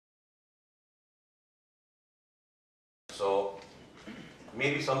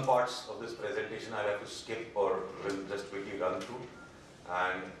maybe some parts of this presentation I'll have to skip or will just quickly run through.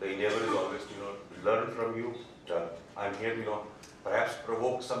 And the endeavor is always to learn from you. I'm here to perhaps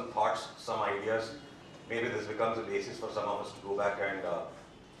provoke some thoughts, some ideas. Maybe this becomes a basis for some of us to go back and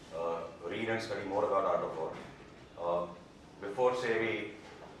read and study more about art of war. Before say we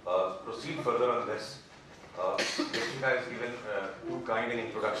proceed further on this, Jessica has given too kind an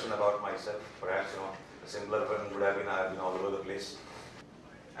introduction about myself. Perhaps a simpler one would have been I have been all over the place.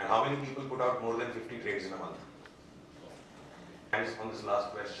 And how many people put out more than 50 trades in a month? And on this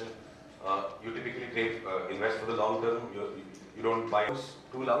last question, you typically invest for the long term. You don't buy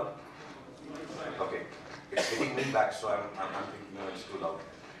too loud. Okay, it's hitting me back, so I'm thinking it's too loud.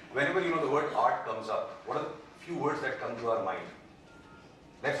 Whenever the word art comes up, what are the few words that come to our mind?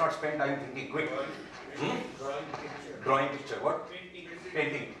 Let's not spend time thinking. Quick. Drawing picture. What?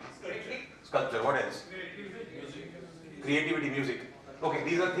 Painting. Sculpture. What else? Creativity, music. Okay,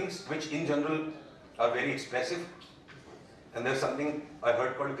 these are things which in general are very expressive. And there's something I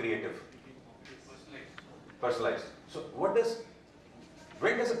heard called creative. Personalized. So when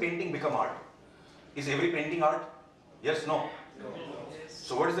does a painting become art? Is every painting art? Yes, no?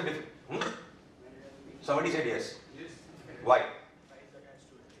 So what is the difference? Somebody said yes. Why?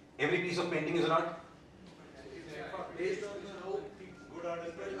 Every piece of painting is an art? Based on how good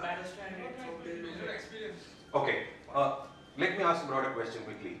artists understand it. Okay, let me ask a broader question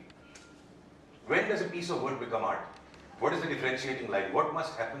quickly. When does a piece of work become art? What is the differentiating line? What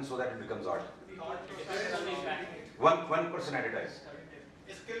must happen so that it becomes art? One person at a time.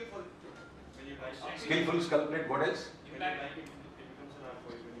 Skillful. Skillful sculpted, what else?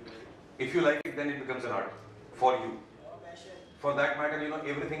 If you like it, then it becomes an art for you. For that matter,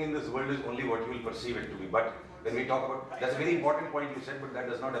 everything in this world is only what you will perceive it to be. But when we talk about, that's a very important point you said, but that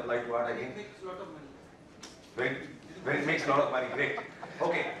does not apply to art, I think. It makes a lot of money. When it makes a lot of money, great.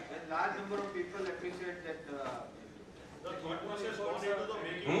 Okay. A large number of people appreciate that. The thought process gone into the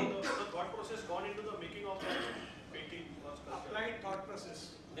making of the thought process gone into the making of the painting or sculpture. Applied thought process.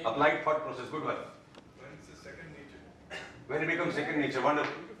 Applied thought process, good one. When it's a second nature. When it becomes second nature,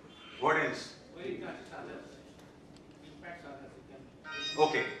 wonderful. What else?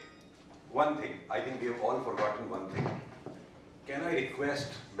 Okay, one thing, I think we have all forgotten one thing. Can I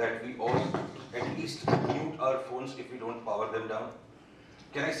request that we all at least mute our phones if we don't power them down?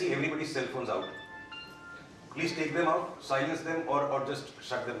 Can I see everybody's cell phones out? Please take them out, silence them or just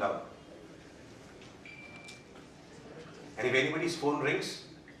shut them down. And if anybody's phone rings,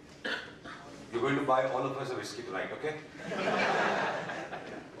 you're going to buy all of us a whiskey tonight, okay?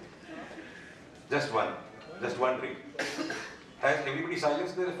 Just one drink. Has everybody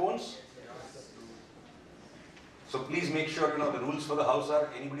silenced their phones? So please make sure the rules for the house are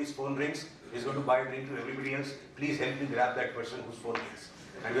anybody's phone rings is going to buy a drink to everybody else. Please help me grab that person whose phone rings.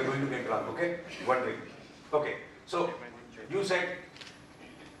 And we're going to get drunk, okay? One drink. Okay. So you said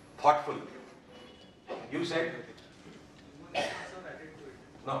thoughtful. You said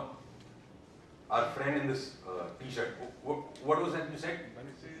no. Our friend in this t-shirt. What was that you said?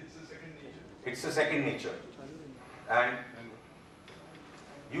 It's a second nature. It's a second nature. And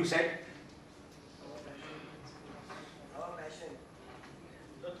you said?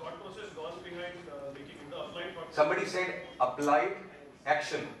 The thought process gone behind making the applied thought. Somebody said applied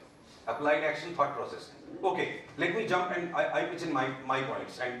action. Applied action thought process. Okay, let me jump and I pitch in my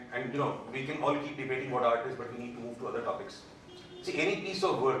points and we can all keep debating what art is, but we need to move to other topics. See, any piece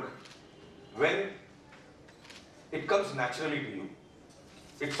of work, when it comes naturally to you,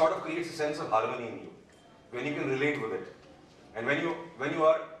 it sort of creates a sense of harmony in you. When you can relate with it, and when you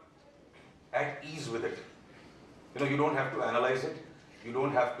are at ease with it, you don't have to analyze it, you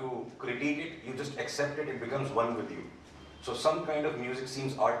don't have to critique it, you just accept it, it becomes one with you. So some kind of music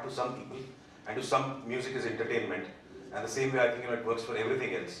seems art to some people, and to some music is entertainment, and the same way I think it works for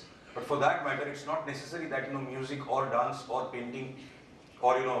everything else. But for that matter, it's not necessary that music or dance or painting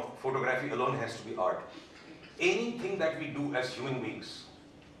or photography alone has to be art. Anything that we do as human beings,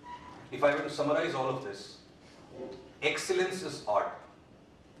 if I were to summarize all of this, excellence is art.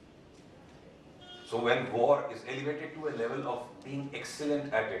 So when war is elevated to a level of being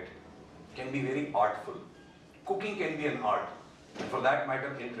excellent at it, can be very artful. Cooking can be an art. And for that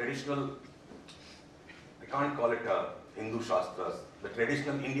matter, in traditional, I can't call it Hindu Shastras, the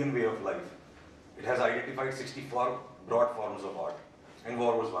traditional Indian way of life, it has identified 64 broad forms of art. And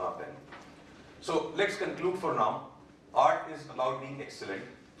war was one of them. So let's conclude for now. Art is about being excellent.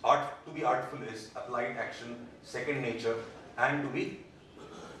 Art, to be artful, is applied action, second nature, and to be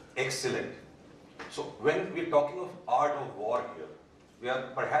excellent. So when we're talking of art of war here, we are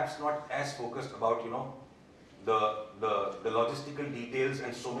perhaps not as focused about, the logistical details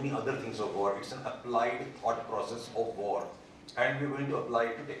and so many other things of war. It's an applied thought process of war, and we're going to apply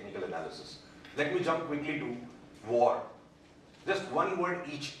it to technical analysis. Let me jump quickly to war. Just one word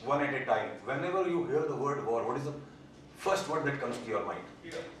each, one at a time. Whenever you hear the word war, what is the first word that comes to your mind?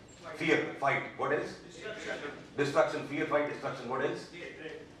 Fear. Fear, fight. What else? Destruction. Destruction, fear, fight, destruction. What else?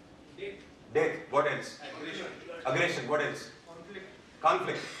 Death. Death. What else? Aggression. Aggression. What else? Conflict.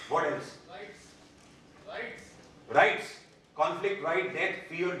 Conflict. What else? Rights. Rights. Rights. Conflict, right, death,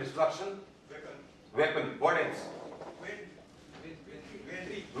 fear, destruction. Weapon. What else?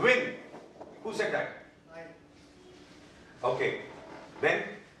 Win. Who said that? Okay. Then?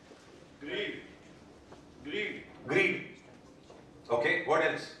 Greed. Greed. Greed. Okay. What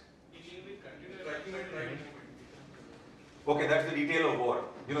else? Okay, that's the detail of war.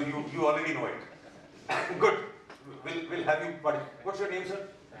 You know, you already know it. Good. We'll have you. What's your name, sir?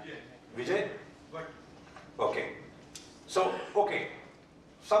 Vijay. But Okay. So, okay.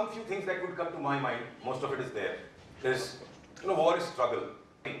 Some few things that would come to my mind, most of it is there, is, war is struggle,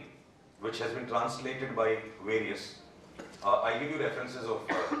 which has been translated by various. I'll give you references of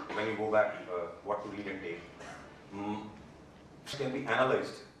when you go back, what to read and take. Which can be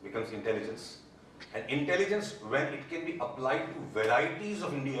analyzed, becomes intelligence. And intelligence, when it can be applied to varieties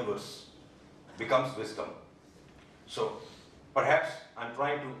of endeavors, becomes wisdom. So, perhaps I'm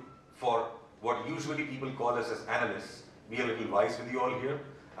trying to, for what usually people call us as analysts, be a little wise with you all here,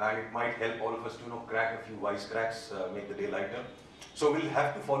 and it might help all of us to crack a few wise cracks, make the day lighter. So we'll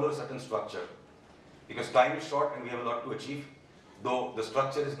have to follow a certain structure, because time is short and we have a lot to achieve. Though the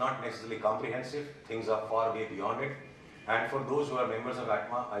structure is not necessarily comprehensive, things are far way beyond it. And for those who are members of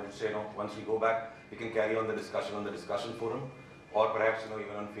ATMA, I would say, once we go back, we can carry on the discussion on the discussion forum, or perhaps,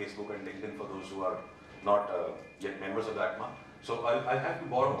 even on Facebook and LinkedIn for those who are not yet members of ATMA. So I'll have to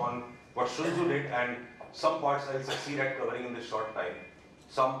borrow on what Sun Tzu did, and some parts I'll succeed at covering in this short time.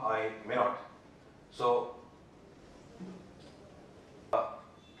 Some I may not. So,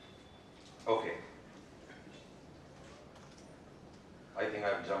 okay. I think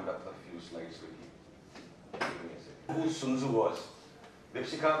I've jumped up a few slides with you. Give me a second. Who Sun Tzu was?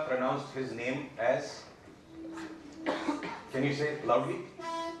 Dipsika pronounced his name as, can you say it loudly?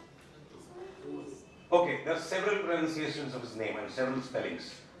 Okay, there are several pronunciations of his name and several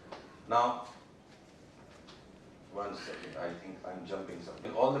spellings. Now, one second, I think I'm jumping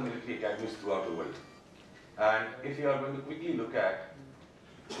something. In all the military academies throughout the world. And if you are going to quickly look at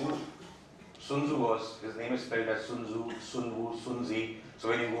who Sun Tzu was, his name is spelled as Sun Tzu, Sun Wu, Sun Zi. So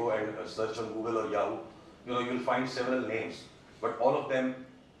when you go and search on Google or Yahoo, you'll find several names, but all of them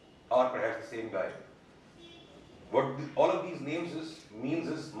are perhaps the same guy. What all of these names means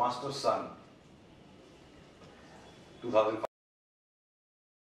is master's son. 2005.